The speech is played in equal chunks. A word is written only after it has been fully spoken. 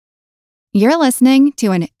You're listening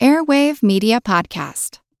to an Airwave Media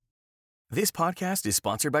Podcast. This podcast is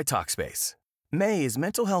sponsored by Talkspace. May is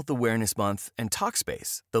Mental Health Awareness Month, and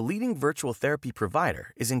Talkspace, the leading virtual therapy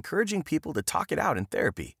provider, is encouraging people to talk it out in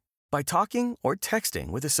therapy. By talking or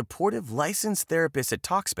texting with a supportive, licensed therapist at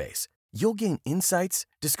Talkspace, you'll gain insights,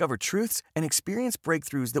 discover truths, and experience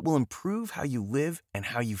breakthroughs that will improve how you live and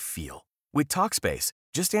how you feel. With Talkspace,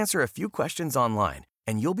 just answer a few questions online,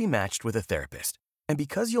 and you'll be matched with a therapist. And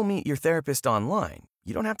because you'll meet your therapist online,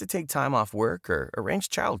 you don't have to take time off work or arrange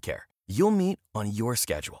childcare. You'll meet on your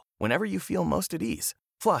schedule, whenever you feel most at ease.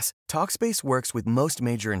 Plus, Talkspace works with most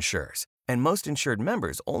major insurers, and most insured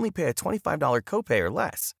members only pay a $25 copay or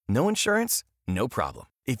less. No insurance? No problem.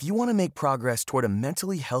 If you want to make progress toward a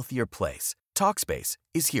mentally healthier place, Talkspace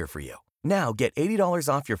is here for you. Now get $80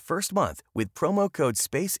 off your first month with promo code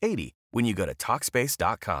SPACE80 when you go to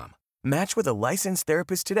Talkspace.com. Match with a licensed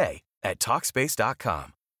therapist today at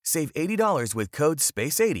Talkspace.com. Save $80 with code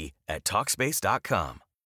SPACE80 at Talkspace.com.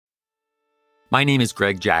 My name is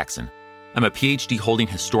Greg Jackson. I'm a PhD-holding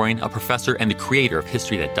historian, a professor, and the creator of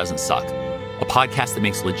History That Doesn't Suck, a podcast that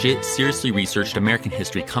makes legit, seriously researched American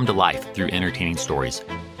history come to life through entertaining stories.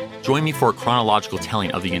 Join me for a chronological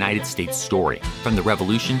telling of the United States story, from the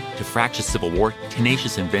Revolution to fractious Civil War,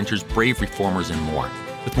 tenacious inventors, brave reformers, and more.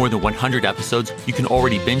 With more than 100 episodes, you can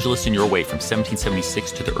already binge listen your way from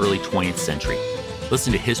 1776 to the early 20th century.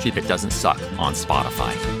 Listen to History That Doesn't Suck on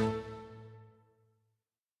Spotify.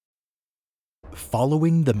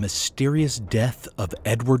 Following the mysterious death of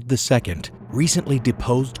Edward II, recently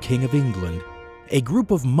deposed King of England, a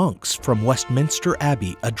group of monks from Westminster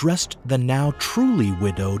Abbey addressed the now truly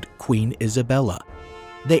widowed Queen Isabella.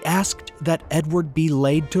 They asked that Edward be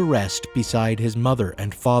laid to rest beside his mother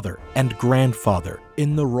and father and grandfather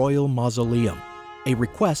in the royal mausoleum, a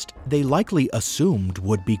request they likely assumed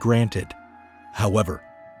would be granted. However,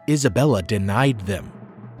 Isabella denied them.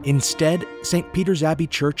 Instead, St. Peter's Abbey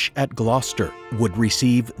Church at Gloucester would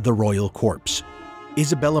receive the royal corpse.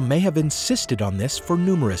 Isabella may have insisted on this for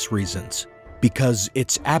numerous reasons, because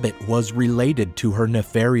its abbot was related to her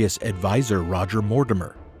nefarious advisor Roger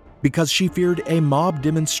Mortimer, because she feared a mob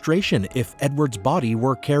demonstration if Edward's body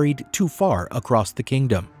were carried too far across the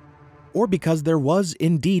kingdom, or because there was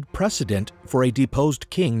indeed precedent for a deposed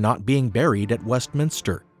king not being buried at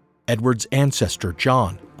Westminster. Edward's ancestor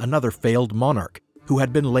John, another failed monarch, who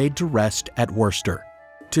had been laid to rest at Worcester.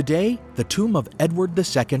 Today, the tomb of Edward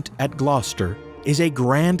II at Gloucester is a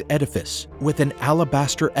grand edifice with an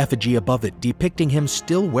alabaster effigy above it depicting him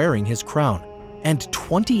still wearing his crown, and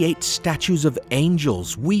 28 statues of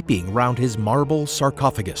angels weeping round his marble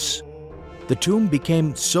sarcophagus. The tomb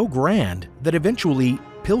became so grand that eventually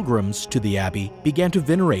pilgrims to the abbey began to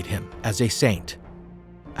venerate him as a saint.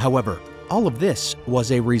 However, all of this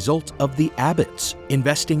was a result of the abbots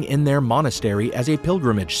investing in their monastery as a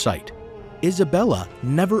pilgrimage site. Isabella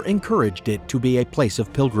never encouraged it to be a place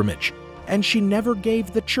of pilgrimage, and she never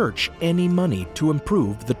gave the church any money to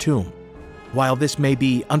improve the tomb. While this may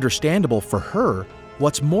be understandable for her,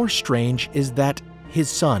 what's more strange is that his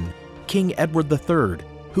son, King Edward III,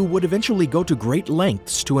 who would eventually go to great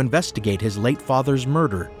lengths to investigate his late father's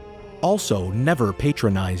murder, also never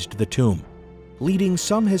patronized the tomb, leading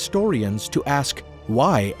some historians to ask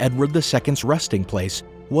why Edward II's resting place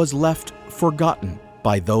was left forgotten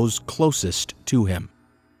by those closest to him.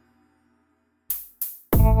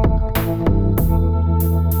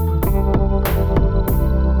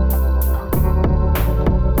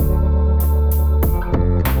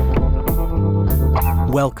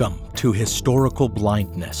 Welcome to Historical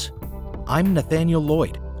Blindness. I'm Nathaniel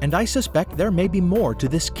Lloyd, and I suspect there may be more to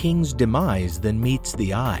this king's demise than meets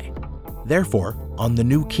the eye. Therefore, on the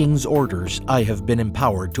new king's orders, I have been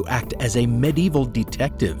empowered to act as a medieval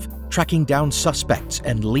detective, tracking down suspects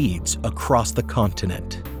and leads across the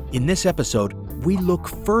continent. In this episode, we look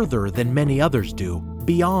further than many others do,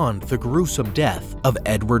 beyond the gruesome death of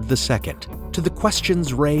Edward II, to the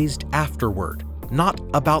questions raised afterward, not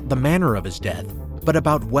about the manner of his death, but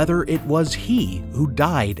about whether it was he who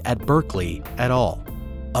died at Berkeley at all.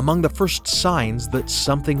 Among the first signs that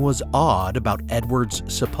something was odd about Edward's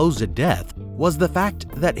supposed death was the fact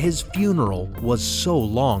that his funeral was so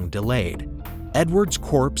long delayed. Edward's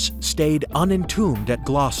corpse stayed unentombed at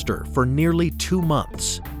Gloucester for nearly 2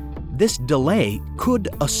 months. This delay could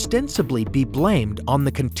ostensibly be blamed on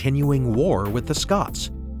the continuing war with the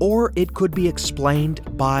Scots, or it could be explained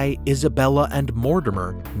by Isabella and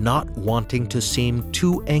Mortimer not wanting to seem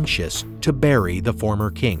too anxious to bury the former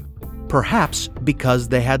king. Perhaps because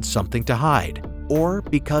they had something to hide, or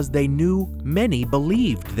because they knew many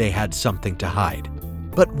believed they had something to hide.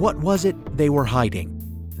 But what was it they were hiding?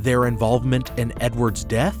 Their involvement in Edward's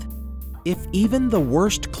death? If even the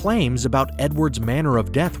worst claims about Edward's manner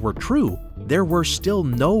of death were true, there were still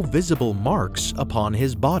no visible marks upon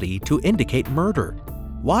his body to indicate murder.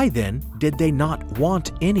 Why then did they not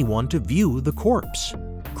want anyone to view the corpse?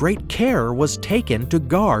 Great care was taken to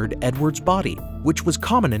guard Edward's body, which was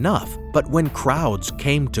common enough, but when crowds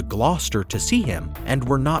came to Gloucester to see him and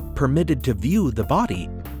were not permitted to view the body,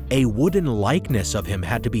 a wooden likeness of him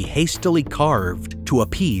had to be hastily carved to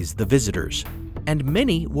appease the visitors. And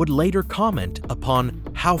many would later comment upon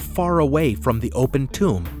how far away from the open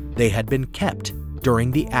tomb they had been kept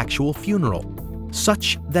during the actual funeral,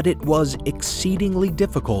 such that it was exceedingly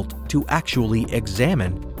difficult to actually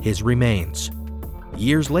examine his remains.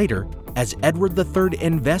 Years later, as Edward III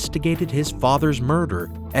investigated his father's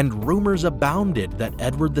murder and rumors abounded that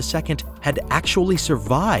Edward II had actually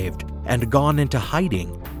survived and gone into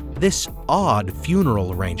hiding, this odd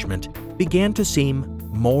funeral arrangement began to seem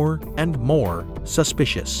more and more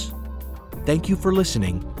suspicious. Thank you for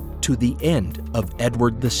listening to The End of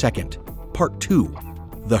Edward II, Part 2,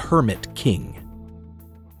 The Hermit King.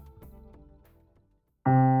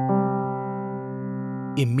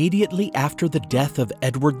 Immediately after the death of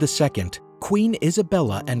Edward II, Queen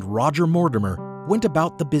Isabella and Roger Mortimer went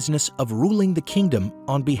about the business of ruling the kingdom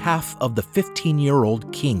on behalf of the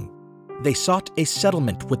 15-year-old king. They sought a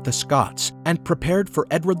settlement with the Scots and prepared for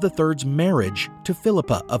Edward III's marriage to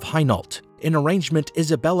Philippa of Hainault, an arrangement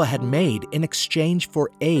Isabella had made in exchange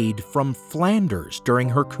for aid from Flanders during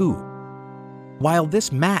her coup. While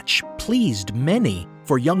this match pleased many,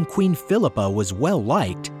 for young Queen Philippa was well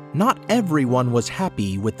liked, not everyone was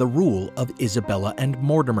happy with the rule of Isabella and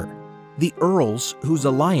Mortimer. The earls, whose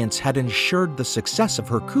alliance had ensured the success of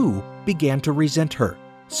her coup, began to resent her.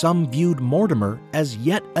 Some viewed Mortimer as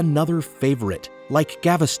yet another favorite, like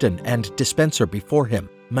Gaveston and Despenser before him,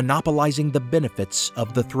 monopolizing the benefits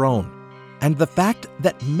of the throne. And the fact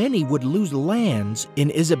that many would lose lands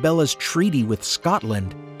in Isabella's treaty with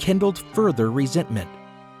Scotland kindled further resentment.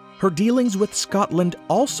 Her dealings with Scotland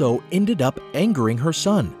also ended up angering her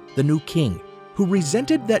son, the new king, who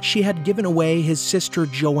resented that she had given away his sister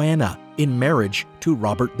Joanna in marriage to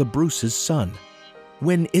Robert the Bruce's son.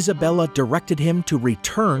 When Isabella directed him to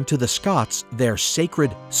return to the Scots their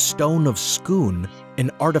sacred Stone of Scone, an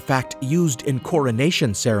artifact used in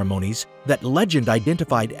coronation ceremonies that legend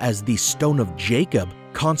identified as the Stone of Jacob,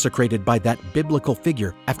 consecrated by that biblical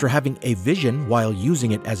figure after having a vision while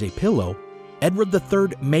using it as a pillow, Edward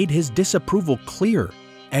III made his disapproval clear,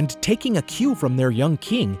 and taking a cue from their young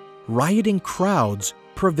king, rioting crowds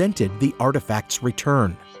prevented the artifact's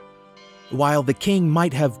return. While the king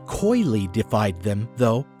might have coyly defied them,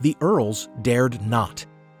 though, the earls dared not.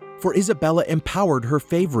 For Isabella empowered her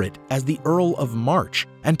favorite as the Earl of March,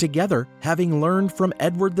 and together, having learned from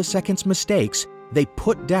Edward II's mistakes, they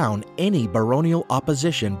put down any baronial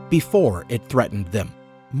opposition before it threatened them.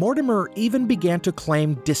 Mortimer even began to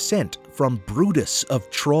claim descent from Brutus of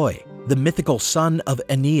Troy, the mythical son of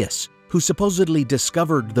Aeneas, who supposedly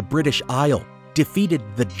discovered the British Isle, defeated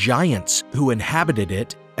the giants who inhabited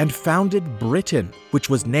it, and founded Britain, which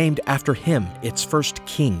was named after him, its first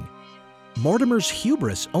king. Mortimer's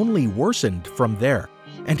hubris only worsened from there,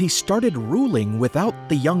 and he started ruling without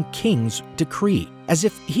the young king's decree, as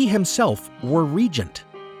if he himself were regent.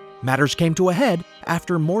 Matters came to a head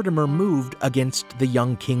after Mortimer moved against the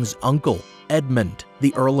young king's uncle, Edmund,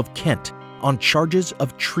 the Earl of Kent, on charges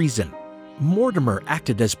of treason. Mortimer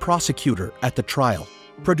acted as prosecutor at the trial,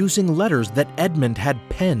 producing letters that Edmund had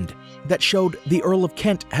penned that showed the Earl of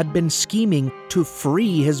Kent had been scheming to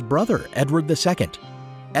free his brother, Edward II.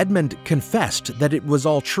 Edmund confessed that it was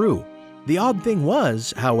all true. The odd thing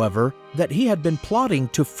was, however, that he had been plotting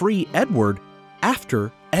to free Edward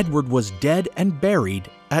after Edward was dead and buried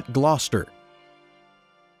at Gloucester.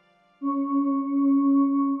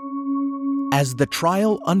 As the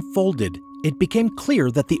trial unfolded, it became clear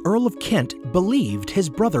that the Earl of Kent believed his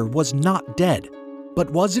brother was not dead, but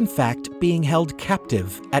was in fact being held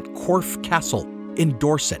captive at Corfe Castle in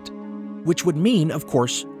Dorset, which would mean, of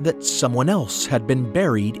course, that someone else had been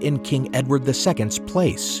buried in King Edward II's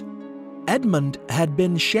place. Edmund had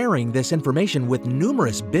been sharing this information with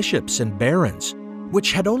numerous bishops and barons,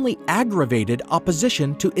 which had only aggravated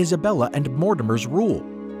opposition to Isabella and Mortimer's rule.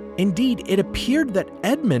 Indeed, it appeared that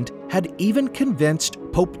Edmund had even convinced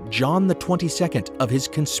Pope John XXII of his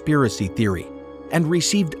conspiracy theory, and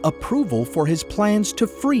received approval for his plans to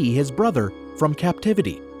free his brother from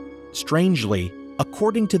captivity. Strangely,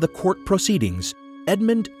 according to the court proceedings,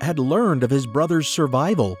 Edmund had learned of his brother's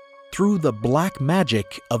survival through the black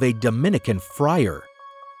magic of a Dominican friar.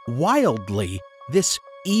 Wildly, this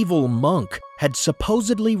evil monk had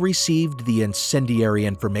supposedly received the incendiary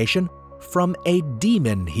information from a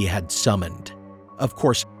demon he had summoned. Of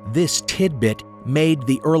course, this tidbit made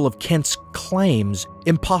the Earl of Kent's claims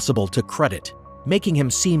impossible to credit, making him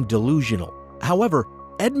seem delusional. However,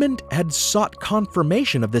 Edmund had sought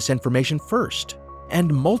confirmation of this information first,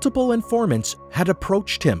 and multiple informants had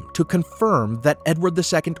approached him to confirm that Edward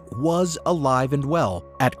II was alive and well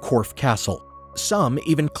at Corfe Castle. Some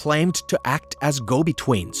even claimed to act as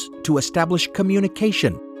go-betweens to establish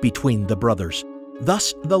communication between the brothers.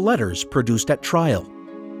 Thus, the letters produced at trial.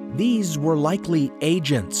 These were likely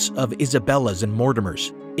agents of Isabella's and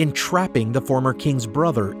Mortimer's, entrapping the former king's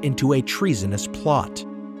brother into a treasonous plot.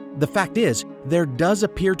 The fact is, there does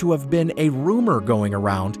appear to have been a rumor going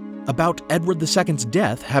around about Edward II's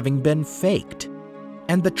death having been faked.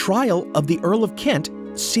 And the trial of the Earl of Kent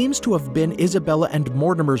seems to have been Isabella and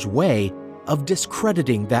Mortimer's way of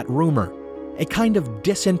discrediting that rumor, a kind of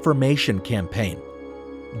disinformation campaign.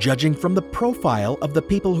 Judging from the profile of the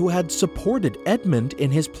people who had supported Edmund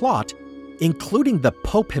in his plot, including the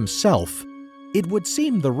Pope himself, it would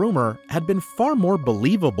seem the rumor had been far more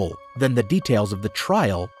believable than the details of the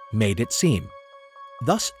trial made it seem.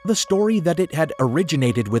 Thus, the story that it had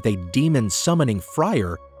originated with a demon-summoning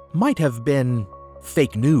friar might have been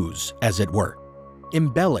fake news, as it were,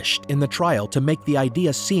 embellished in the trial to make the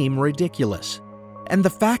idea seem ridiculous. And the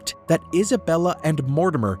fact that Isabella and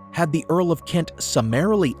Mortimer had the Earl of Kent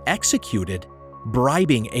summarily executed,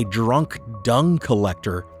 bribing a drunk dung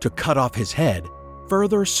collector to cut off his head,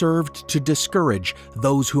 further served to discourage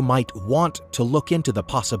those who might want to look into the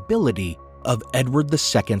possibility of Edward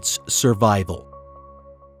II's survival.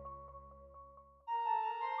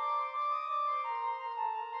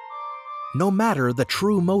 No matter the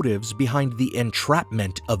true motives behind the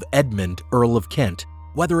entrapment of Edmund, Earl of Kent,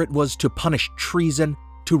 whether it was to punish treason,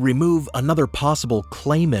 to remove another possible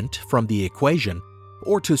claimant from the equation,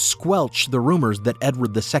 or to squelch the rumors that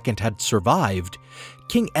Edward II had survived,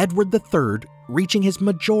 King Edward III, reaching his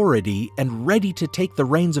majority and ready to take the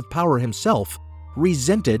reins of power himself,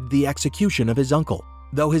 resented the execution of his uncle.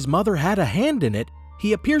 Though his mother had a hand in it,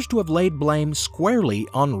 he appears to have laid blame squarely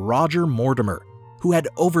on Roger Mortimer, who had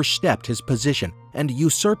overstepped his position and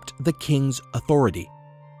usurped the king's authority.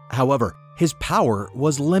 However, his power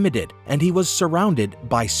was limited and he was surrounded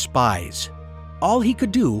by spies. All he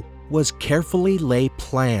could do was carefully lay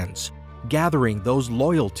plans, gathering those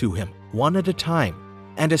loyal to him one at a time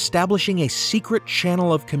and establishing a secret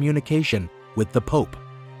channel of communication with the Pope.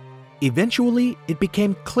 Eventually, it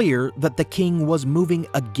became clear that the king was moving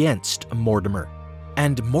against Mortimer,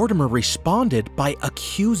 and Mortimer responded by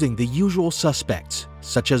accusing the usual suspects,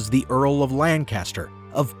 such as the Earl of Lancaster,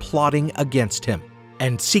 of plotting against him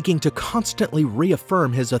and seeking to constantly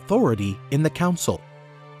reaffirm his authority in the council.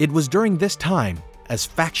 It was during this time, as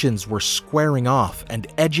factions were squaring off and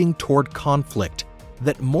edging toward conflict,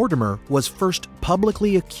 that Mortimer was first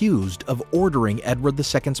publicly accused of ordering Edward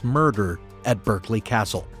II's murder at Berkeley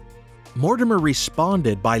Castle. Mortimer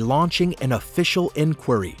responded by launching an official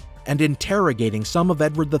inquiry and interrogating some of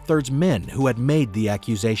Edward III's men who had made the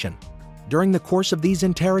accusation. During the course of these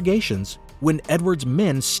interrogations, when Edward's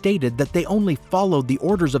men stated that they only followed the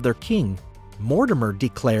orders of their king, Mortimer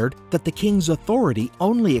declared that the king's authority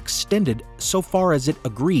only extended so far as it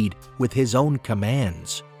agreed with his own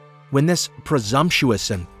commands. When this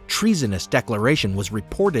presumptuous and treasonous declaration was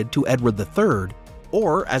reported to Edward III,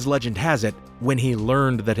 or, as legend has it, when he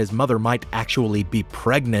learned that his mother might actually be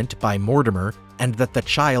pregnant by Mortimer and that the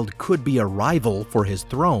child could be a rival for his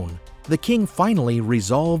throne, the king finally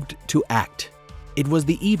resolved to act. It was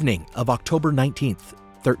the evening of October 19th,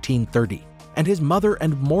 1330, and his mother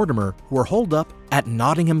and Mortimer were holed up at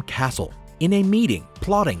Nottingham Castle in a meeting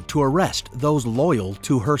plotting to arrest those loyal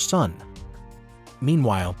to her son.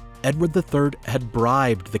 Meanwhile, Edward III had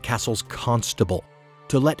bribed the castle's constable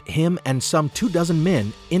to let him and some 24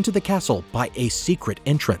 men into the castle by a secret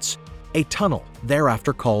entrance, a tunnel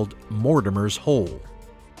thereafter called Mortimer's Hole.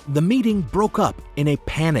 The meeting broke up in a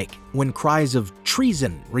panic when cries of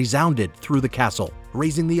treason resounded through the castle,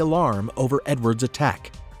 raising the alarm over Edward's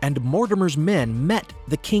attack, and Mortimer's men met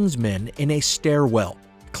the king's men in a stairwell,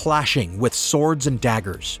 clashing with swords and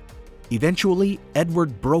daggers. Eventually,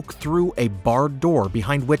 Edward broke through a barred door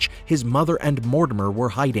behind which his mother and Mortimer were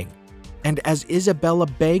hiding, and as Isabella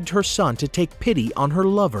begged her son to take pity on her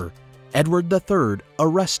lover, Edward III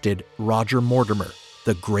arrested Roger Mortimer,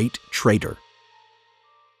 the great traitor.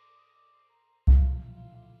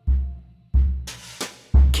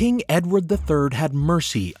 King Edward III had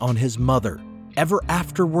mercy on his mother, ever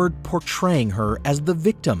afterward portraying her as the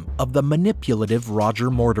victim of the manipulative Roger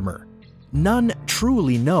Mortimer. None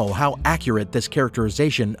truly know how accurate this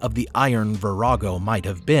characterization of the Iron Virago might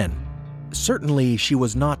have been, certainly she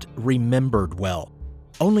was not remembered well.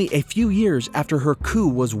 Only a few years after her coup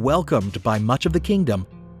was welcomed by much of the kingdom,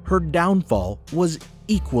 her downfall was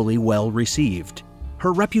equally well received.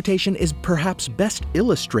 Her reputation is perhaps best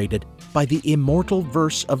illustrated by the immortal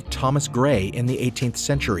verse of Thomas Gray in the 18th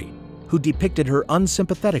century, who depicted her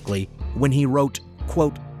unsympathetically when he wrote,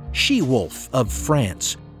 quote, "She-wolf of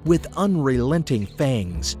France, with unrelenting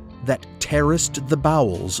fangs, that tearest the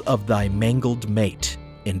bowels of thy mangled mate,"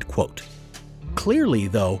 end quote. Clearly,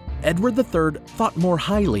 though, Edward III thought more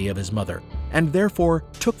highly of his mother, and therefore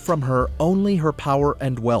took from her only her power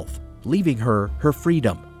and wealth, leaving her her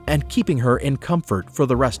freedom, and keeping her in comfort for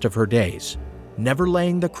the rest of her days, never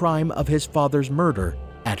laying the crime of his father's murder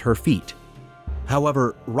at her feet.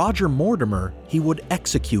 However, Roger Mortimer he would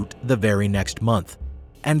execute the very next month,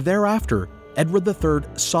 and thereafter Edward III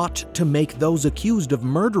sought to make those accused of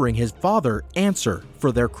murdering his father answer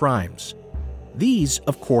for their crimes. These,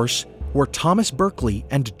 of course, were Thomas Berkeley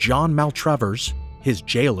and John Maltravers, his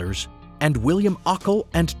jailers, and William Ochil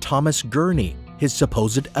and Thomas Gurney, his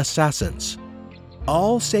supposed assassins.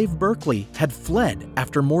 All save Berkeley had fled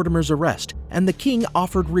after Mortimer's arrest, and the king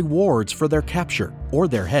offered rewards for their capture or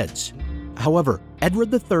their heads. However,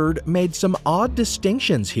 Edward III made some odd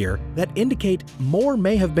distinctions here that indicate more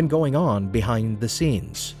may have been going on behind the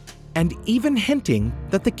scenes, and even hinting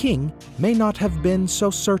that the king may not have been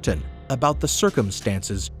so certain about the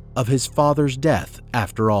circumstances of his father's death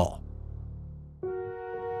after all.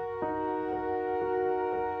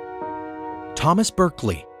 Thomas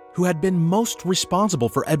Berkeley, who had been most responsible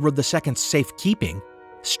for Edward II's safekeeping,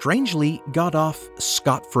 strangely got off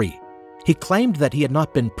scot-free. He claimed that he had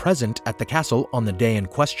not been present at the castle on the day in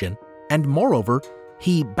question, and moreover,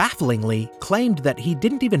 he bafflingly claimed that he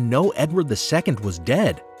didn't even know Edward II was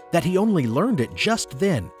dead, that he only learned it just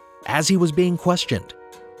then, as he was being questioned.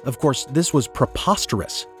 Of course, this was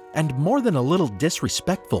preposterous, and more than a little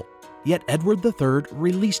disrespectful, yet Edward III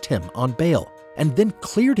released him on bail, and then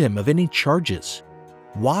cleared him of any charges.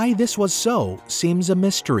 Why this was so seems a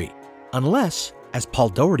mystery, unless, as Paul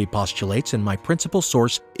Doherty postulates in my principal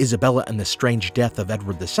source, Isabella and the Strange Death of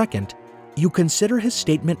Edward II, you consider his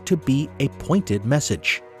statement to be a pointed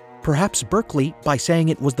message. Perhaps Berkeley, by saying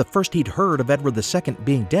it was the first he'd heard of Edward II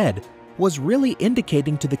being dead, was really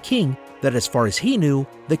indicating to the king that as far as he knew,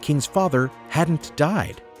 the king's father hadn't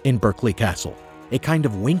died in Berkeley Castle, a kind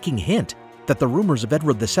of winking hint that the rumors of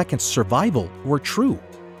Edward II's survival were true.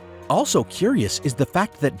 Also curious is the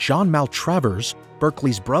fact that John Maltravers,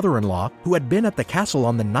 Berkeley's brother-in-law, who had been at the castle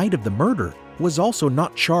on the night of the murder, was also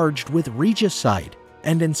not charged with regicide,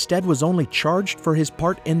 and instead was only charged for his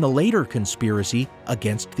part in the later conspiracy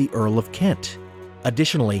against the Earl of Kent.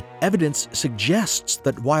 Additionally, evidence suggests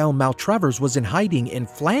that while Maltravers was in hiding in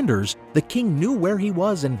Flanders, the king knew where he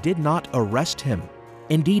was and did not arrest him.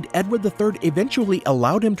 Indeed, Edward III eventually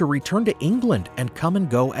allowed him to return to England and come and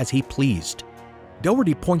go as he pleased.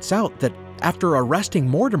 Doherty points out that after arresting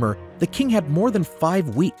Mortimer, the king had more than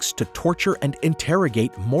 5 weeks to torture and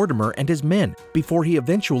interrogate Mortimer and his men before he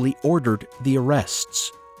eventually ordered the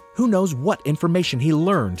arrests. Who knows what information he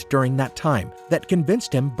learned during that time that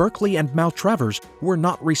convinced him Berkeley and Maltravers were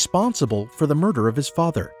not responsible for the murder of his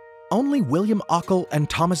father. Only William Ochil and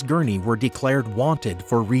Thomas Gurney were declared wanted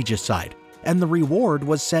for regicide, and the reward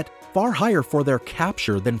was set far higher for their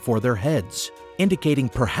capture than for their heads, indicating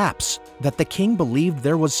perhaps that the king believed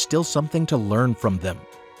there was still something to learn from them.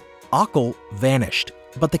 Ochil vanished,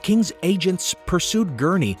 but the king's agents pursued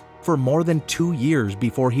Gurney for more than 2 years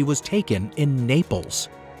before he was taken in Naples.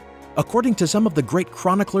 According to some of the great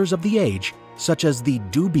chroniclers of the age, such as the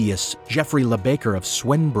dubious Geoffrey Le Baker of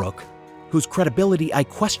Swinbrook, whose credibility I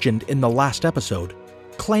questioned in the last episode,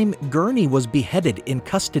 claim Gurney was beheaded in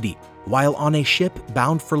custody while on a ship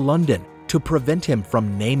bound for London to prevent him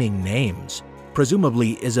from naming names,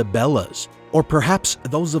 presumably Isabella's, or perhaps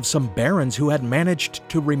those of some barons who had managed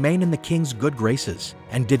to remain in the king's good graces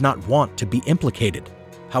and did not want to be implicated.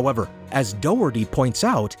 However, as Doherty points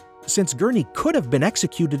out, since Gurney could have been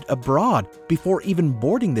executed abroad before even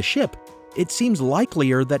boarding the ship, it seems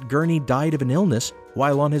likelier that Gurney died of an illness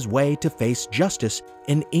while on his way to face justice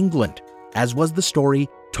in England, as was the story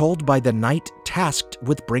told by the knight tasked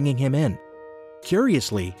with bringing him in.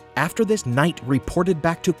 Curiously, after this knight reported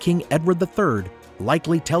back to King Edward III,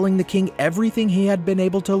 likely telling the king everything he had been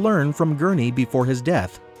able to learn from Gurney before his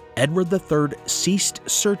death, Edward III ceased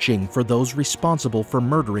searching for those responsible for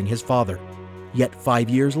murdering his father. Yet 5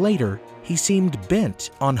 years later, he seemed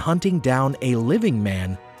bent on hunting down a living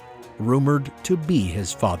man rumored to be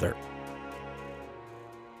his father.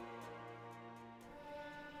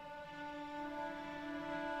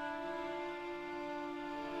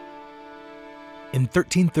 In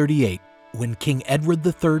 1338, when King Edward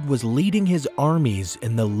III was leading his armies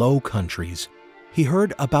in the Low Countries, he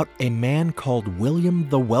heard about a man called William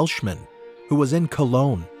the Welshman, who was in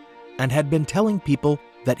Cologne and had been telling people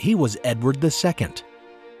that he was Edward II.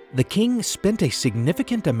 The king spent a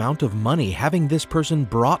significant amount of money having this person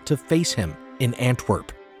brought to face him in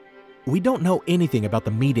Antwerp. We don't know anything about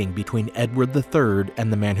the meeting between Edward III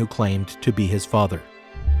and the man who claimed to be his father.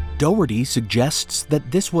 Doherty suggests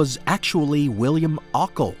that this was actually William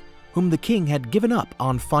Ochil, whom the king had given up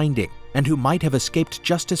on finding, and who might have escaped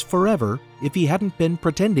justice forever if he hadn't been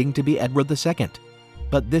pretending to be Edward II.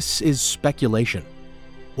 But this is speculation.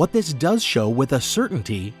 What this does show with a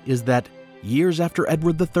certainty is that years after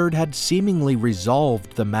Edward III had seemingly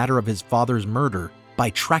resolved the matter of his father's murder by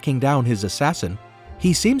tracking down his assassin,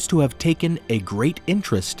 he seems to have taken a great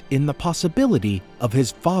interest in the possibility of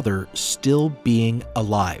his father still being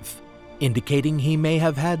alive, indicating he may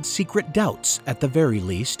have had secret doubts at the very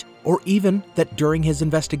least, or even that during his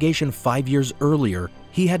investigation 5 years earlier,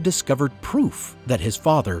 he had discovered proof that his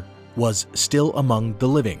father was still among the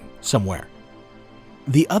living somewhere.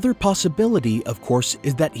 The other possibility, of course,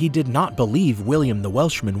 is that he did not believe William the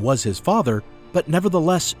Welshman was his father, but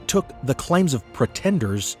nevertheless took the claims of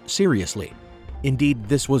pretenders seriously. Indeed,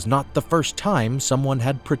 this was not the first time someone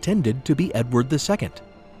had pretended to be Edward II.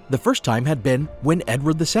 The first time had been when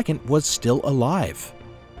Edward II was still alive.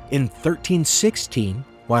 In 1316,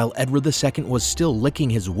 while Edward II was still licking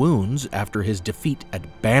his wounds after his defeat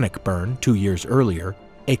at Bannockburn 2 years earlier,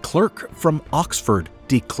 a clerk from Oxford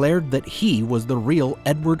declared that he was the real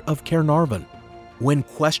Edward of Caernarvon. When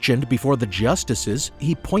questioned before the justices,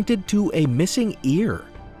 he pointed to a missing ear,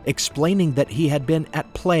 explaining that he had been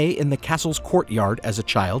at play in the castle's courtyard as a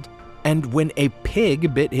child, and when a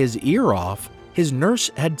pig bit his ear off, his nurse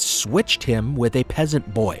had switched him with a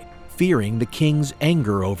peasant boy, fearing the king's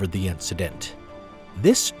anger over the incident.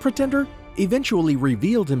 This pretender eventually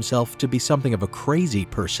revealed himself to be something of a crazy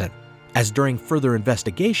person, as during further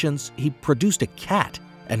investigations, he produced a cat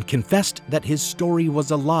and confessed that his story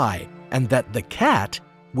was a lie, and that the cat,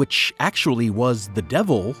 which actually was the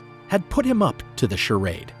devil, had put him up to the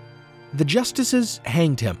charade. The justices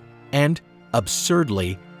hanged him, and,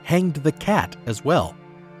 absurdly, hanged the cat as well.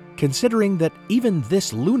 Considering that even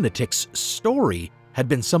this lunatic's story had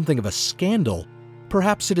been something of a scandal,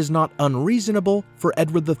 perhaps it is not unreasonable for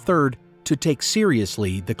Edward III to take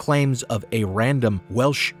seriously the claims of a random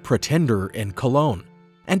Welsh pretender in Cologne.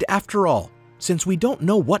 And after all, since we don't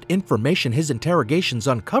know what information his interrogations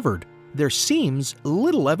uncovered, there seems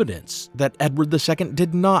little evidence that Edward II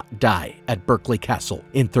did not die at Berkeley Castle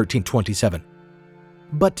in 1327.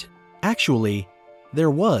 But actually,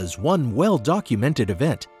 there was one well-documented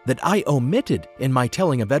event that I omitted in my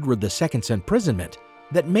telling of Edward II's imprisonment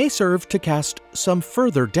that may serve to cast some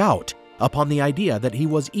further doubt upon the idea that he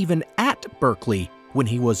was even at Berkeley when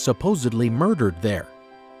he was supposedly murdered there.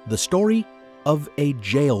 The story of a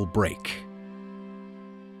jailbreak.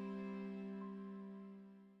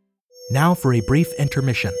 Now for a brief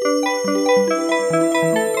intermission.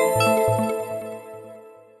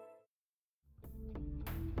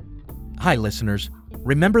 Hi, listeners.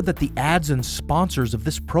 Remember that the ads and sponsors of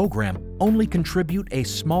this program only contribute a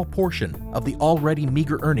small portion of the already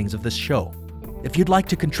meager earnings of this show. If you'd like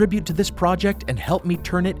to contribute to this project and help me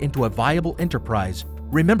turn it into a viable enterprise,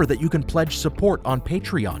 remember that you can pledge support on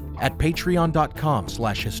Patreon at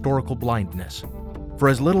patreon.com/historicalblindness. For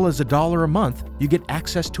as little as $1 a month, you get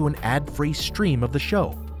access to an ad-free stream of the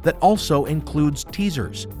show that also includes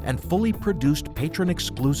teasers and fully produced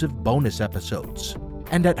patron-exclusive bonus episodes.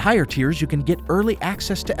 And at higher tiers, you can get early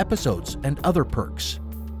access to episodes and other perks.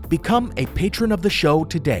 Become a patron of the show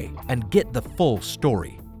today and get the full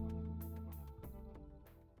story.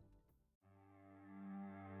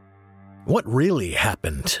 What really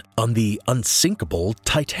happened on the unsinkable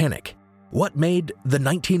Titanic? What made the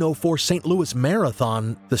 1904 St. Louis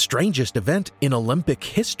Marathon the strangest event in Olympic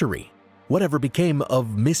history? Whatever became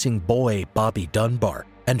of missing boy Bobby Dunbar?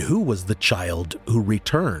 And who was the child who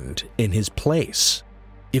returned in his place?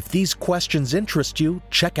 If these questions interest you,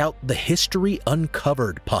 check out the History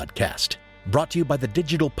Uncovered podcast, brought to you by the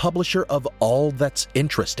digital publisher of All That's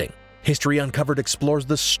Interesting. History Uncovered explores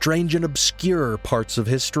the strange and obscure parts of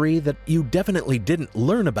history that you definitely didn't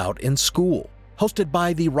learn about in school. Hosted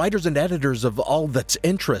by the writers and editors of All That's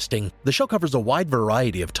Interesting, the show covers a wide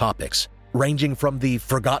variety of topics, ranging from the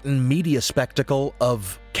forgotten media spectacle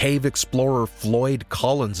of cave explorer Floyd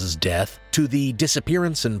Collins' death, to the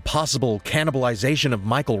disappearance and possible cannibalization of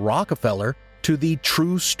Michael Rockefeller, to the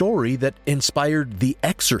true story that inspired The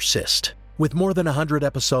Exorcist. With more than 100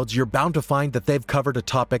 episodes, you're bound to find that they've covered a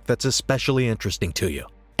topic that's especially interesting to you.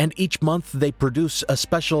 And each month they produce a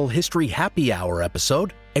special History Happy Hour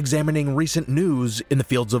episode examining recent news in the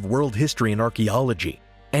fields of world history and archaeology,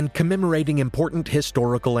 and commemorating important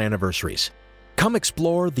historical anniversaries. Come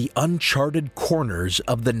explore the uncharted corners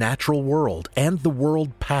of the natural world and the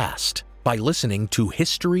world past by listening to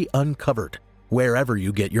History Uncovered, wherever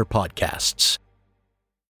you get your podcasts.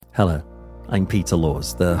 Hello, I'm Peter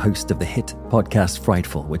Laws, the host of the hit podcast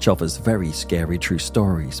Frightful, which offers very scary true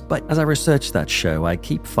stories. But as I research that show, I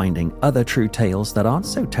keep finding other true tales that aren't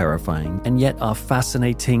so terrifying and yet are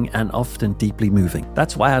fascinating and often deeply moving.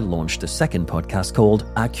 That's why I launched a second podcast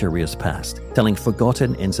called Our Curious Past, telling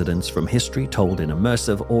forgotten incidents from history told in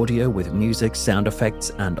immersive audio with music, sound effects,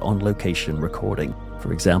 and on-location recording.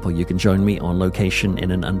 For example, you can join me on location in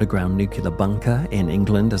an underground nuclear bunker in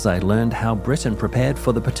England as I learned how Britain prepared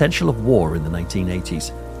for the potential of war in the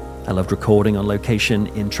 1980s. I loved recording on location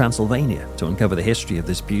in Transylvania to uncover the history of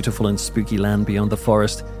this beautiful and spooky land beyond the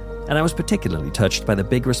forest. And I was particularly touched by the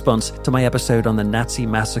big response to my episode on the Nazi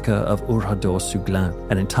massacre of Oradour-sur-Glane,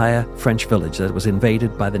 an entire French village that was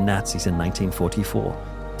invaded by the Nazis in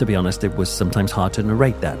 1944. To be honest, it was sometimes hard to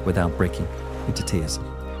narrate that without breaking into tears.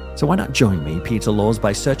 So why not join me, Peter Laws,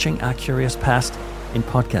 by searching Our Curious Past in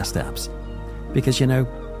podcast apps? Because,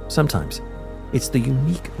 sometimes it's the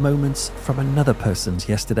unique moments from another person's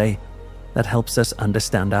yesterday that helps us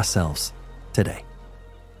understand ourselves today.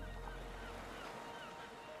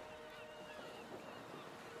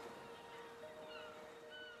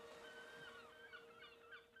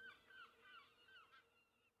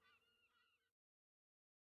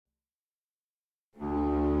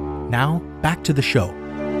 Now, back to the show.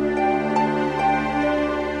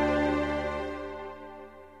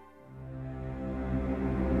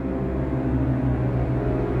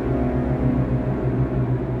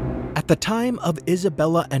 At the time of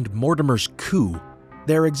Isabella and Mortimer's coup,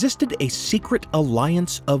 there existed a secret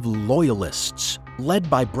alliance of loyalists led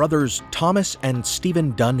by brothers Thomas and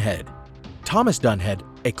Stephen Dunhead. Thomas Dunhead,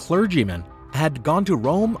 a clergyman, had gone to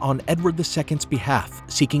Rome on Edward II's behalf,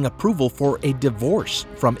 seeking approval for a divorce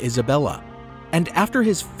from Isabella. And after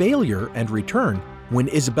his failure and return, when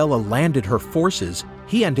Isabella landed her forces,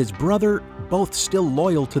 he and his brother, both still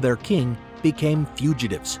loyal to their king, became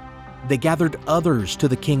fugitives. They gathered others to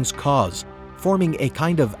the king's cause, forming a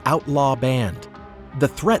kind of outlaw band. The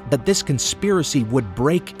threat that this conspiracy would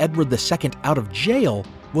break Edward II out of jail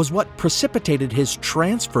was what precipitated his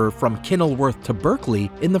transfer from Kenilworth to Berkeley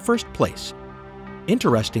in the first place.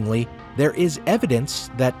 Interestingly, there is evidence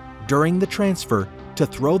that during the transfer, to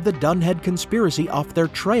throw the Dunhead conspiracy off their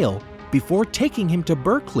trail, before taking him to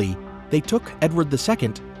Berkeley, they took Edward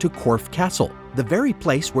II to Corfe Castle, the very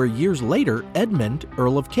place where years later Edmund,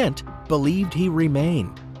 Earl of Kent, believed he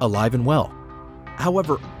remained, alive and well.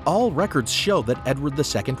 However, all records show that Edward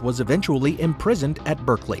II was eventually imprisoned at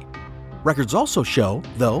Berkeley. Records also show,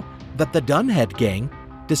 though, that the Dunhead gang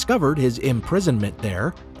discovered his imprisonment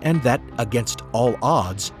there and that, against all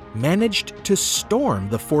odds, managed to storm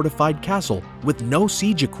the fortified castle with no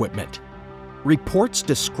siege equipment. Reports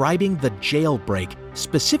describing the jailbreak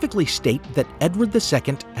specifically state that Edward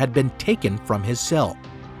II had been taken from his cell,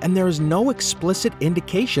 and there is no explicit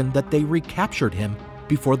indication that they recaptured him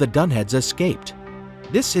before the Dunheads escaped.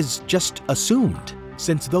 This is just assumed,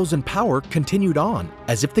 since those in power continued on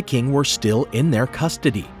as if the king were still in their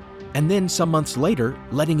custody, and then some months later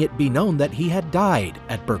letting it be known that he had died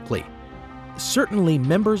at Berkeley. Certainly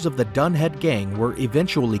members of the Dunhead gang were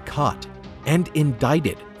eventually caught and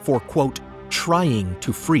indicted for, quote, trying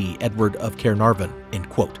to free Edward of Caernarvon, end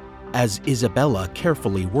quote, as Isabella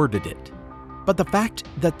carefully worded it. But the fact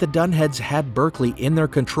that the Dunheads had Berkeley in their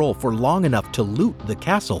control for long enough to loot the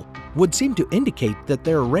castle would seem to indicate that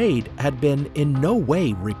their raid had been in no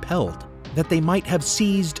way repelled, that they might have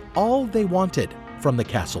seized all they wanted from the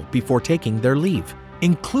castle before taking their leave,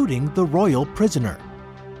 including the royal prisoner.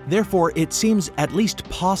 Therefore, it seems at least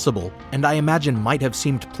possible, and I imagine might have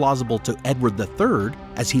seemed plausible to Edward III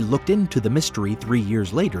as he looked into the mystery 3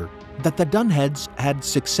 years later, that the Dunheads had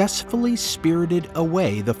successfully spirited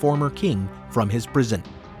away the former king from his prison,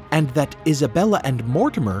 and that Isabella and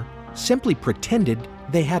Mortimer simply pretended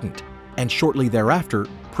they hadn't, and shortly thereafter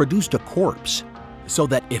produced a corpse, so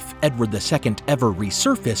that if Edward II ever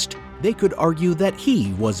resurfaced, they could argue that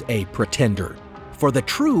he was a pretender. For the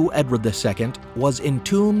true Edward II was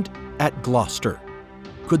entombed at Gloucester.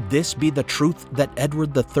 Could this be the truth that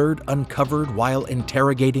Edward III uncovered while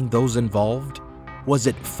interrogating those involved? Was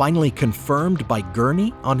it finally confirmed by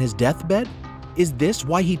Gurney on his deathbed? Is this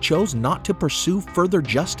why he chose not to pursue further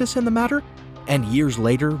justice in the matter, and years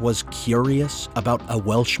later was curious about a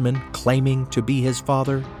Welshman claiming to be his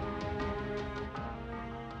father?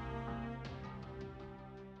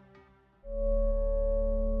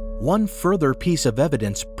 One further piece of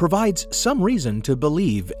evidence provides some reason to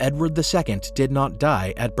believe Edward II did not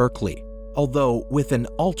die at Berkeley, although with an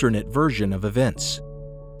alternate version of events.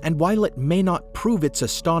 And while it may not prove its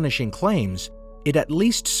astonishing claims, it at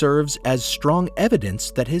least serves as strong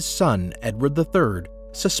evidence that his son, Edward III,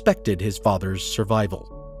 suspected his father's survival.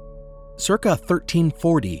 Circa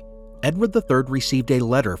 1340, Edward III received a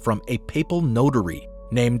letter from a papal notary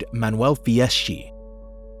named Manuel Fieschi.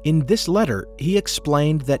 In this letter, he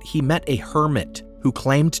explained that he met a hermit who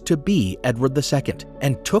claimed to be Edward II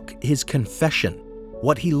and took his confession.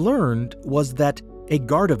 What he learned was that a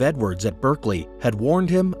guard of Edward's at Berkeley had warned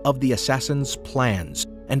him of the assassin's plans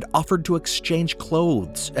and offered to exchange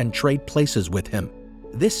clothes and trade places with him.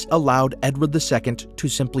 This allowed Edward II to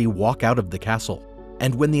simply walk out of the castle,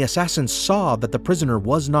 and when the assassins saw that the prisoner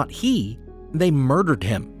was not he, they murdered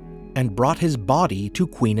him and brought his body to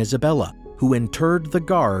Queen Isabella, who interred the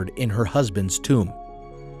guard in her husband's tomb.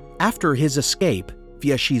 After his escape,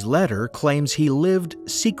 Fieschi's letter claims he lived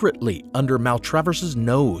secretly under Maltravers's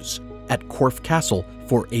nose at Corfe Castle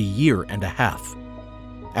for a year and a half.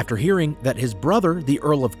 After hearing that his brother, the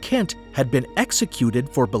Earl of Kent, had been executed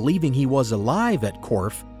for believing he was alive at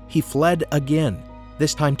Corfe, he fled again,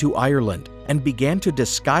 this time to Ireland, and began to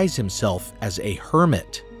disguise himself as a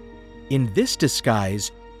hermit. In this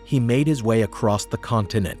disguise, he made his way across the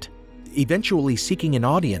continent, eventually seeking an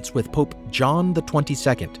audience with Pope John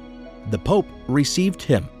XXII. The Pope received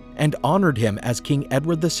him and honored him as King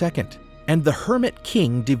Edward II, and the hermit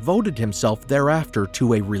king devoted himself thereafter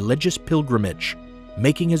to a religious pilgrimage,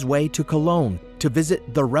 making his way to Cologne to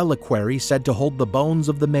visit the reliquary said to hold the bones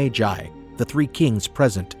of the Magi, the three kings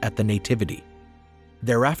present at the Nativity.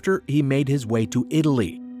 Thereafter, he made his way to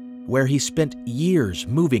Italy, where he spent years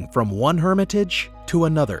moving from one hermitage to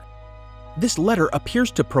another. This letter appears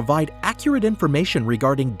to provide accurate information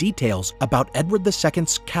regarding details about Edward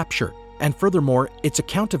II's capture, and furthermore, its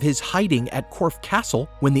account of his hiding at Corfe Castle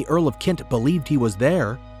when the Earl of Kent believed he was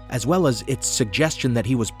there, as well as its suggestion that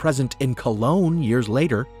he was present in Cologne years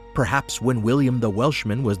later, perhaps when William the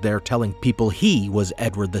Welshman was there telling people he was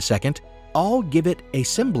Edward II, all give it a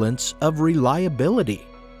semblance of reliability.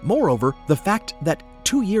 Moreover, the fact that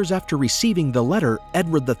 2 years after receiving the letter,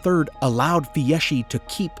 Edward III allowed Fieschi to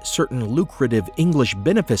keep certain lucrative English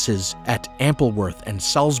benefices at Ampleworth and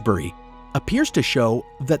Salisbury appears to show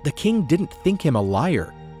that the king didn't think him a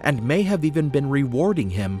liar and may have even been rewarding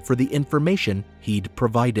him for the information he'd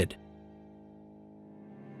provided.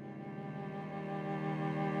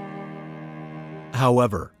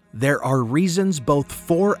 However, there are reasons both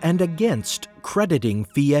for and against crediting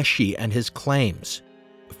Fieschi and his claims.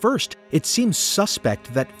 First, it seems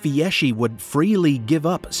suspect that Fieschi would freely give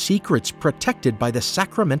up secrets protected by the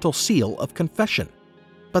sacramental seal of confession.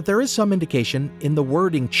 But there is some indication in the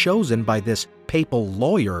wording chosen by this papal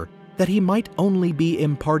lawyer that he might only be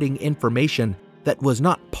imparting information that was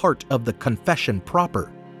not part of the confession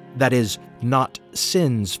proper, that is, not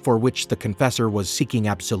sins for which the confessor was seeking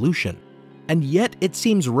absolution. And yet it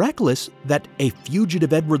seems reckless that a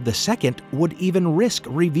fugitive Edward II would even risk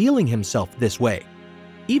revealing himself this way,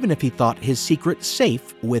 even if he thought his secret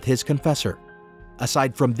safe with his confessor.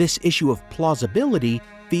 Aside from this issue of plausibility,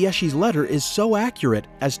 Fieschi's letter is so accurate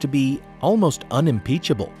as to be almost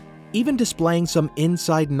unimpeachable, even displaying some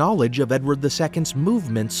inside knowledge of Edward II's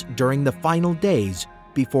movements during the final days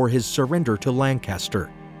before his surrender to Lancaster.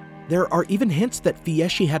 There are even hints that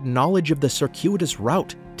Fieschi had knowledge of the circuitous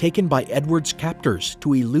route taken by Edward's captors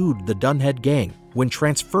to elude the Dunhead gang when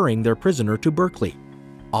transferring their prisoner to Berkeley.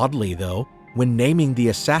 Oddly, though, when naming the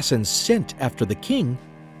assassins sent after the king,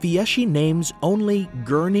 Fieschi names only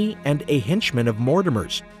Gurney and a henchman of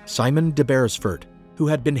Mortimer's, Simon de Beresford, who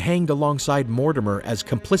had been hanged alongside Mortimer as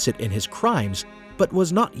complicit in his crimes, but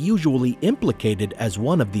was not usually implicated as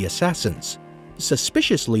one of the assassins.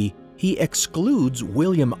 Suspiciously, he excludes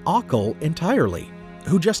William Ochil entirely,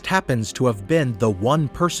 who just happens to have been the one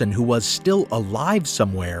person who was still alive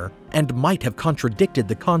somewhere and might have contradicted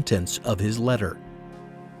the contents of his letter.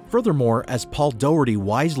 Furthermore, as Paul Doherty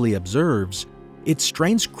wisely observes, it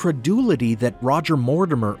strains credulity that Roger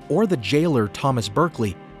Mortimer or the jailer Thomas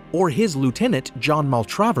Berkeley or his lieutenant John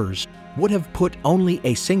Maltravers would have put only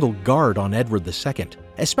a single guard on Edward II,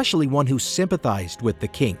 especially one who sympathized with the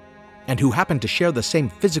king, and who happened to share the same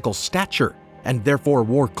physical stature and therefore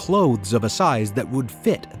wore clothes of a size that would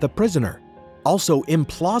fit the prisoner. Also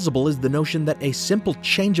implausible is the notion that a simple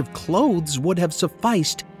change of clothes would have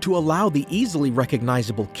sufficed to allow the easily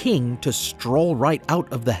recognizable king to stroll right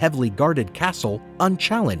out of the heavily guarded castle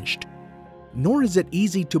unchallenged. Nor is it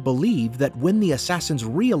easy to believe that when the assassins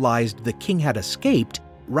realized the king had escaped,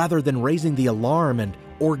 rather than raising the alarm and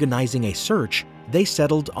organizing a search, they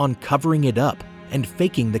settled on covering it up and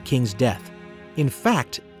faking the king's death. In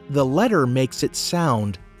fact, the letter makes it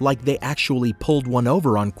sound like they actually pulled one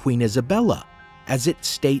over on Queen Isabella, as it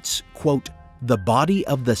states, quote, "The body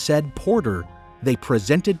of the said porter they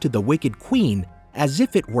presented to the wicked queen as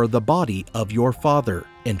if it were the body of your father,"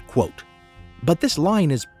 end quote. But this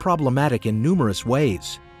line is problematic in numerous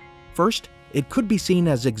ways. First, it could be seen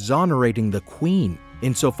as exonerating the queen,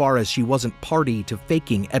 insofar as she wasn't party to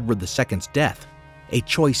faking Edward II's death, a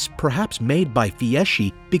choice perhaps made by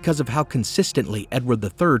Fieschi because of how consistently Edward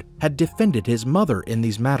III had defended his mother in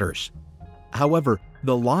these matters. However,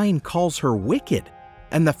 the line calls her wicked,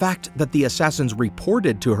 and the fact that the assassins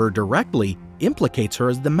reported to her directly implicates her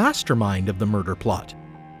as the mastermind of the murder plot.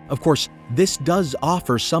 Of course, this does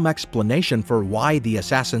offer some explanation for why the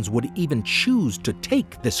assassins would even choose to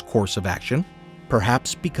take this course of action,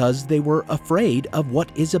 perhaps because they were afraid of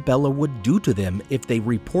what Isabella would do to them if they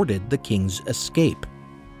reported the king's escape.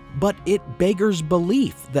 But it beggars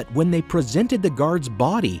belief that when they presented the guard's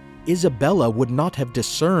body, Isabella would not have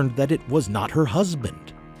discerned that it was not her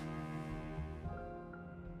husband.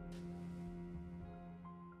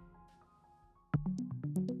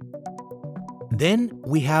 Then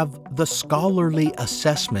we have the scholarly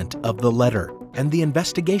assessment of the letter and the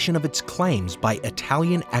investigation of its claims by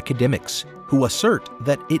Italian academics who assert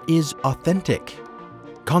that it is authentic.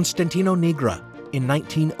 Constantino Nigra, in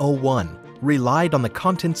 1901, relied on the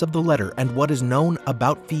contents of the letter and what is known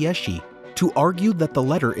about Fieschi to argue that the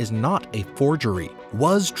letter is not a forgery,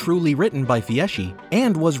 was truly written by Fieschi,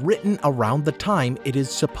 and was written around the time it is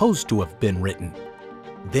supposed to have been written.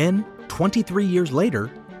 Then, 23 years later,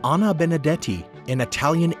 Anna Benedetti, an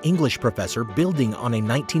Italian English professor building on a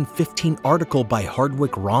 1915 article by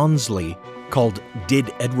Hardwick Rawnsley called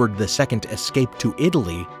 "Did Edward II Escape to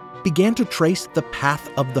Italy?", began to trace the path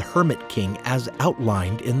of the Hermit King as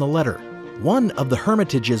outlined in the letter. One of the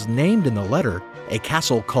hermitages named in the letter, a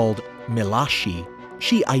castle called Milasci,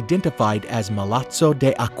 she identified as Milazzo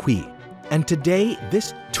de Acqui, and today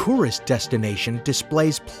this tourist destination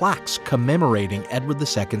displays plaques commemorating Edward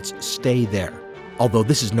II's stay there, although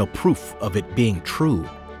this is no proof of it being true.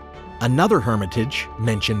 Another hermitage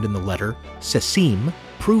mentioned in the letter, Sesime,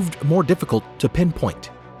 proved more difficult to pinpoint.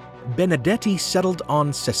 Benedetti settled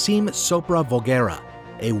on Sesime sopra Voghera,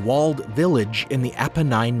 a walled village in the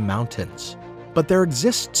Apennine Mountains, but there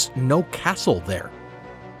exists no castle there.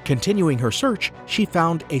 Continuing her search, she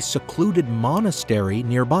found a secluded monastery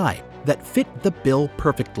nearby that fit the bill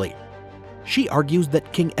perfectly. She argues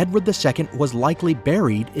that King Edward II was likely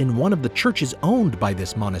buried in one of the churches owned by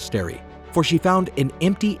this monastery, for she found an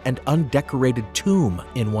empty and undecorated tomb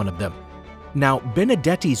in one of them. Now,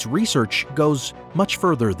 Benedetti's research goes much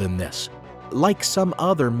further than this. Like some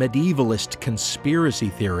other medievalist conspiracy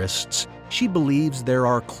theorists, she believes there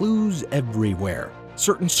are clues everywhere.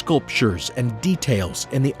 Certain sculptures and details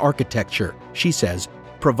in the architecture, she says,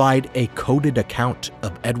 provide a coded account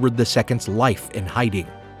of Edward II's life in hiding.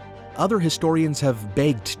 Other historians have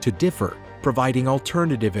begged to differ, providing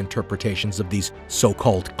alternative interpretations of these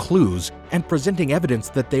so-called clues and presenting evidence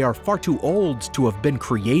that they are far too old to have been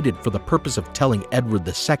created for the purpose of telling Edward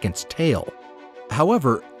II's tale.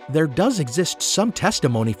 However, there does exist some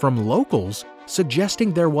testimony from locals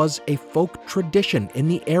suggesting there was a folk tradition in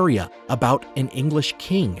the area about an English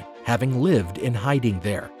king having lived in hiding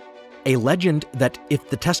there. A legend that, if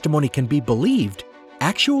the testimony can be believed,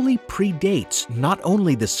 actually predates not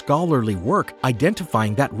only the scholarly work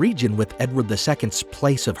identifying that region with Edward II's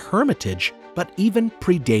place of hermitage, but even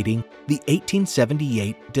predating the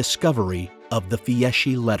 1878 discovery of the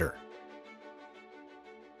Fieschi letter.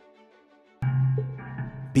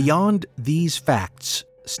 Beyond these facts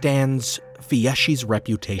stands Fieschi's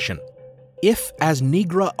reputation. If, as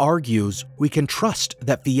Nigra argues, we can trust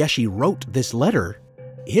that Fieschi wrote this letter,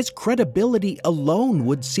 his credibility alone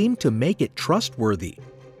would seem to make it trustworthy.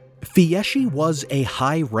 Fieschi was a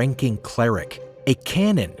high-ranking cleric, a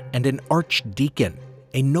canon and an archdeacon,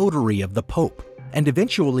 a notary of the Pope, and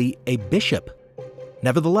eventually a bishop.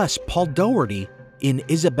 Nevertheless, Paul Doherty, in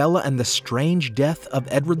Isabella and the Strange Death of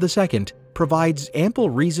Edward II, provides ample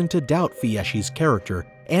reason to doubt Fieschi's character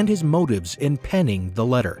and his motives in penning the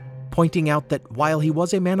letter, pointing out that while he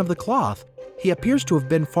was a man of the cloth, he appears to have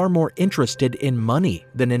been far more interested in money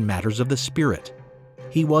than in matters of the spirit.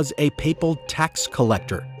 He was a papal tax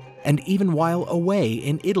collector, and even while away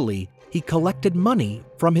in Italy, he collected money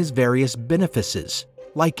from his various benefices,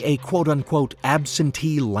 like a quote-unquote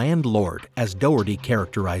absentee landlord, as Doherty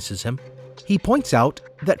characterizes him. He points out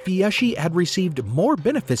that Fieschi had received more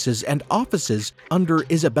benefices and offices under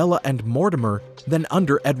Isabella and Mortimer than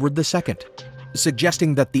under Edward II,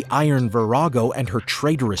 suggesting that the Iron Virago and her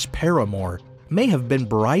traitorous paramour may have been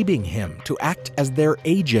bribing him to act as their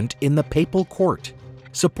agent in the papal court,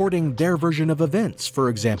 supporting their version of events, for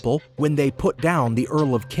example, when they put down the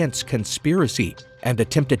Earl of Kent's conspiracy and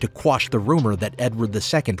attempted to quash the rumor that Edward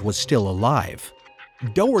II was still alive.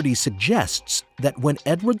 Doherty suggests that when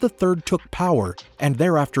Edward III took power and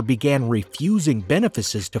thereafter began refusing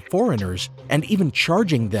benefices to foreigners and even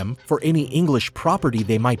charging them for any English property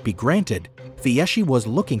they might be granted, Fieschi was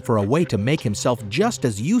looking for a way to make himself just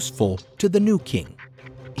as useful to the new king.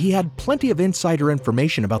 He had plenty of insider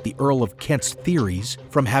information about the Earl of Kent's theories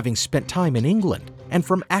from having spent time in England and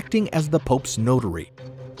from acting as the Pope's notary.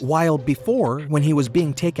 While before, when he was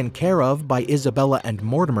being taken care of by Isabella and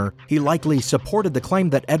Mortimer, he likely supported the claim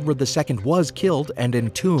that Edward II was killed and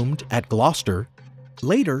entombed at Gloucester,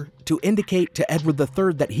 later, to indicate to Edward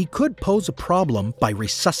III that he could pose a problem by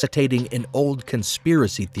resuscitating an old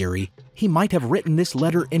conspiracy theory, he might have written this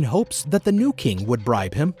letter in hopes that the new king would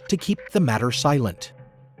bribe him to keep the matter silent.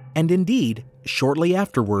 And indeed, shortly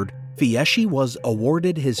afterward, Fieschi was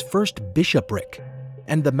awarded his first bishopric,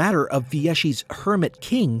 and the matter of Fieschi's hermit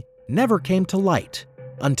king never came to light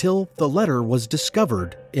until the letter was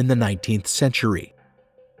discovered in the 19th century.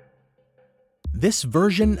 This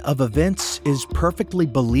version of events is perfectly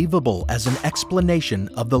believable as an explanation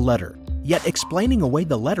of the letter, yet explaining away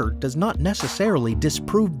the letter does not necessarily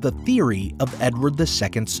disprove the theory of Edward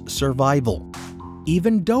II's survival.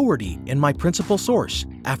 Even Doherty, in my principal source,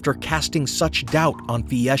 after casting such doubt on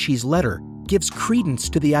Fieschi's letter, gives credence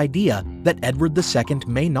to the idea that Edward II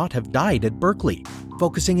may not have died at Berkeley,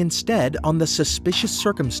 focusing instead on the suspicious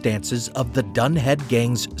circumstances of the Dunhead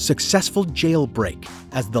gang's successful jailbreak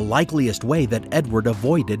as the likeliest way that Edward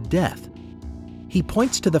avoided death. He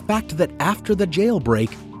points to the fact that after the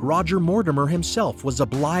jailbreak, Roger Mortimer himself was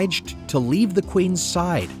obliged to leave the Queen's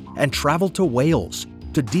side and travel to Wales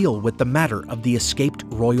to deal with the matter of the escaped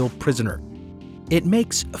royal prisoner. It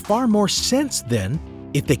makes far more sense, then,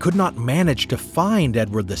 if they could not manage to find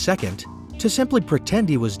Edward II, to simply pretend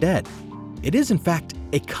he was dead. It is in fact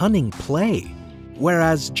a cunning play,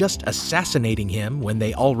 whereas just assassinating him when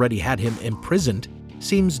they already had him imprisoned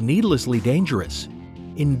seems needlessly dangerous.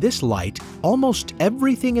 In this light, almost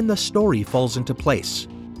everything in the story falls into place.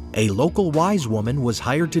 A local wise woman was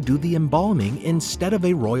hired to do the embalming instead of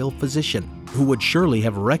a royal physician, who would surely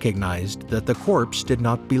have recognized that the corpse did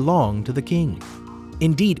not belong to the king.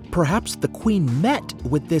 Indeed, perhaps the queen met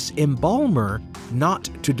with this embalmer not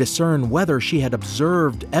to discern whether she had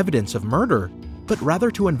observed evidence of murder, but rather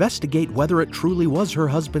to investigate whether it truly was her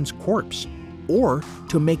husband's corpse, or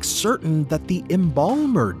to make certain that the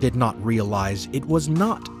embalmer did not realize it was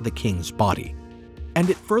not the king's body. And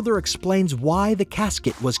it further explains why the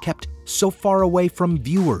casket was kept so far away from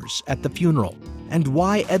viewers at the funeral, and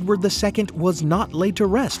why Edward II was not laid to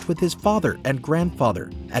rest with his father and grandfather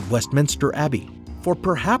at Westminster Abbey. For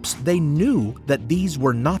perhaps they knew that these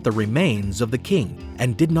were not the remains of the king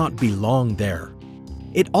and did not belong there.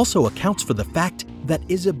 It also accounts for the fact that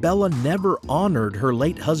Isabella never honored her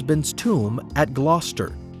late husband's tomb at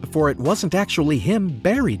Gloucester, for it wasn't actually him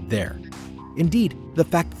buried there. Indeed, the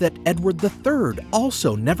fact that Edward III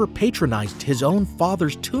also never patronized his own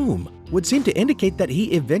father's tomb would seem to indicate that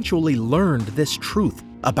he eventually learned this truth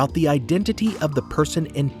about the identity of the person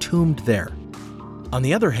entombed there. On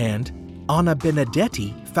the other hand, Anna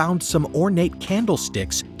Benedetti found some ornate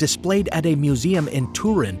candlesticks displayed at a museum in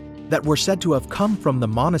Turin that were said to have come from the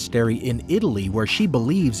monastery in Italy where she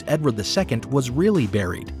believes Edward II was really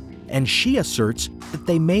buried, and she asserts that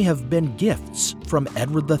they may have been gifts from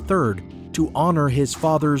Edward III to honor his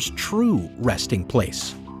father's true resting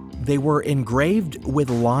place. They were engraved with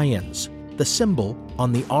lions, the symbol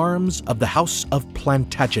on the arms of the House of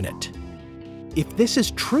Plantagenet. If this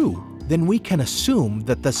is true, then we can assume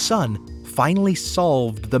that the son finally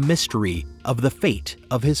solved the mystery of the fate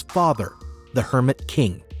of his father, the Hermit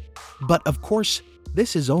King. But of course,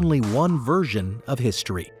 this is only one version of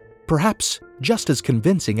history, perhaps just as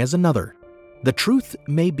convincing as another. The truth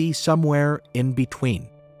may be somewhere in between,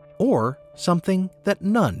 or something that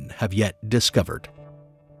none have yet discovered.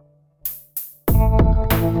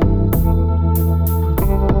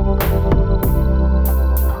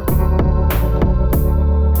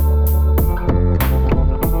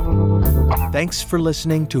 Thanks for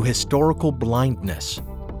listening to Historical Blindness.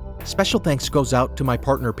 Special thanks goes out to my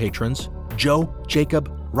partner patrons, Joe,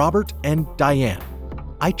 Jacob, Robert, and Diane.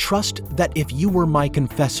 I trust that if you were my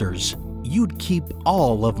confessors, you'd keep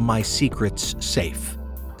all of my secrets safe.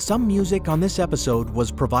 Some music on this episode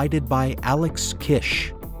was provided by Alex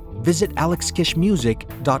Kish. Visit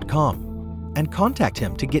alexkishmusic.com and contact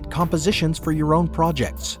him to get compositions for your own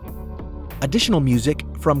projects. Additional music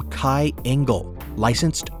from Kai Engel.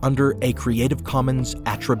 licensed under a Creative Commons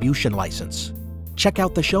Attribution license. Check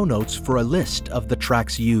out the show notes for a list of the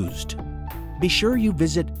tracks used. Be sure you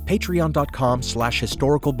visit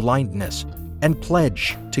patreon.com/historicalblindness and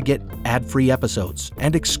pledge to get ad-free episodes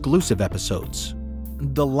and exclusive episodes.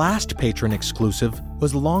 The last patron exclusive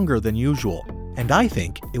was longer than usual, and I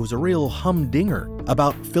think it was a real humdinger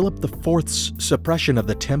about Philip IV's suppression of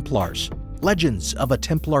the Templars, legends of a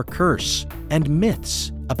Templar curse, and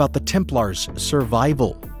myths about the Templars'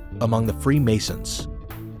 survival among the Freemasons.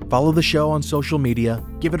 Follow the show on social media,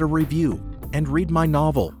 give it a review, and read my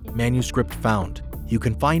novel, Manuscript Found. You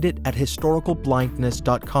can find it at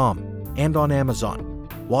historicalblindness.com and on Amazon.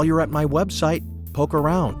 While you're at my website, poke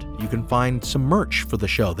around. You can find some merch for the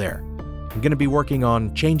show there. I'm going to be working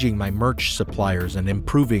on changing my merch suppliers and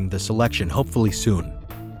improving the selection hopefully soon.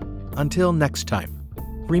 Until next time,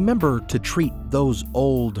 remember to treat those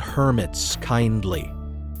old hermits kindly.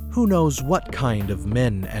 Who knows what kind of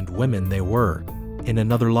men and women they were in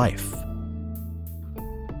another life?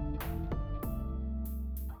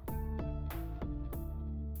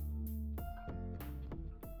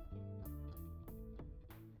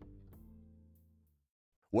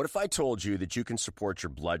 What if I told you that you can support your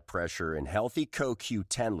blood pressure and healthy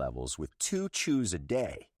CoQ10 levels with 2 chews a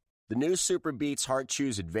day? The new Super Beats Heart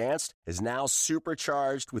Chews Advanced is now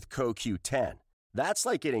supercharged with CoQ10. That's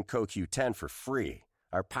like getting CoQ10 for free.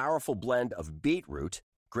 Our powerful blend of beetroot,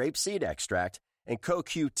 grapeseed extract, and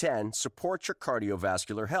CoQ10 supports your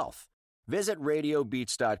cardiovascular health. Visit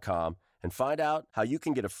RadioBeats.com and find out how you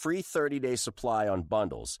can get a free 30-day supply on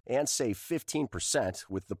bundles and save 15%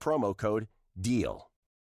 with the promo code DEAL.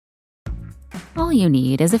 All you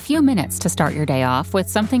need is a few minutes to start your day off with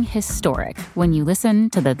something historic when you listen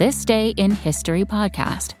to the This Day in History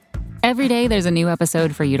podcast. Every day there's a new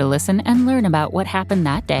episode for you to listen and learn about what happened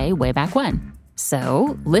that day way back when.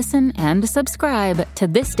 So listen and subscribe to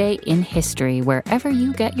This Day in History wherever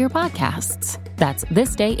you get your podcasts. That's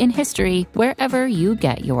This Day in History wherever you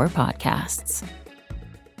get your podcasts.